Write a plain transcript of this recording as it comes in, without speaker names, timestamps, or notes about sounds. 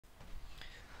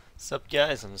Sup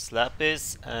guys, I'm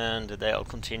Slappis and today I'll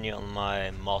continue on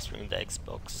my mastering the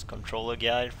Xbox controller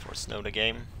guide for Snow the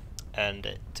Game,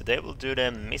 and today we'll do the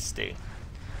Misty.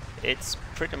 It's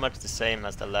pretty much the same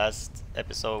as the last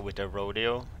episode with the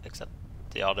rodeo, except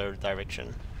the other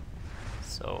direction.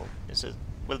 So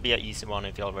will be an easy one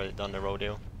if you already done the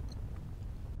rodeo.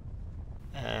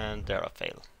 And there I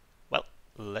fail. Well,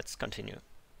 let's continue.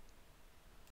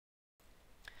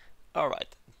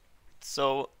 Alright,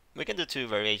 so we can do two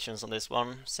variations on this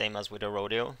one, same as with the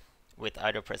rodeo, with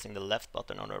either pressing the left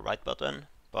button or the right button.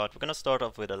 But we're gonna start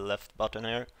off with the left button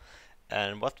here,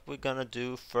 and what we're gonna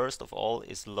do first of all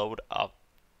is load up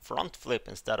front flip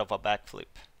instead of a back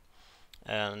flip.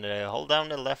 And hold down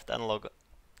the left analog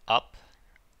up,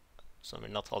 so we're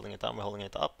not holding it down, we're holding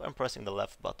it up and pressing the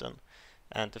left button.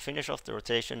 And to finish off the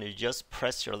rotation, you just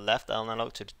press your left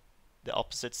analog to the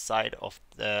opposite side of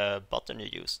the button you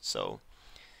used. So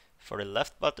for the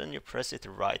left button you press it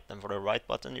right, and for the right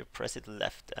button you press it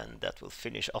left, and that will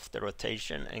finish off the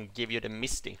rotation and give you the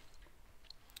Misty.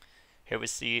 Here we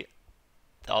see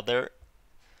the other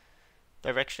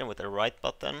direction with the right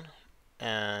button,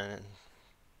 and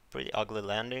pretty ugly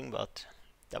landing, but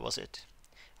that was it.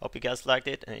 Hope you guys liked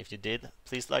it, and if you did,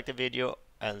 please like the video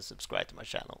and subscribe to my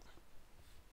channel.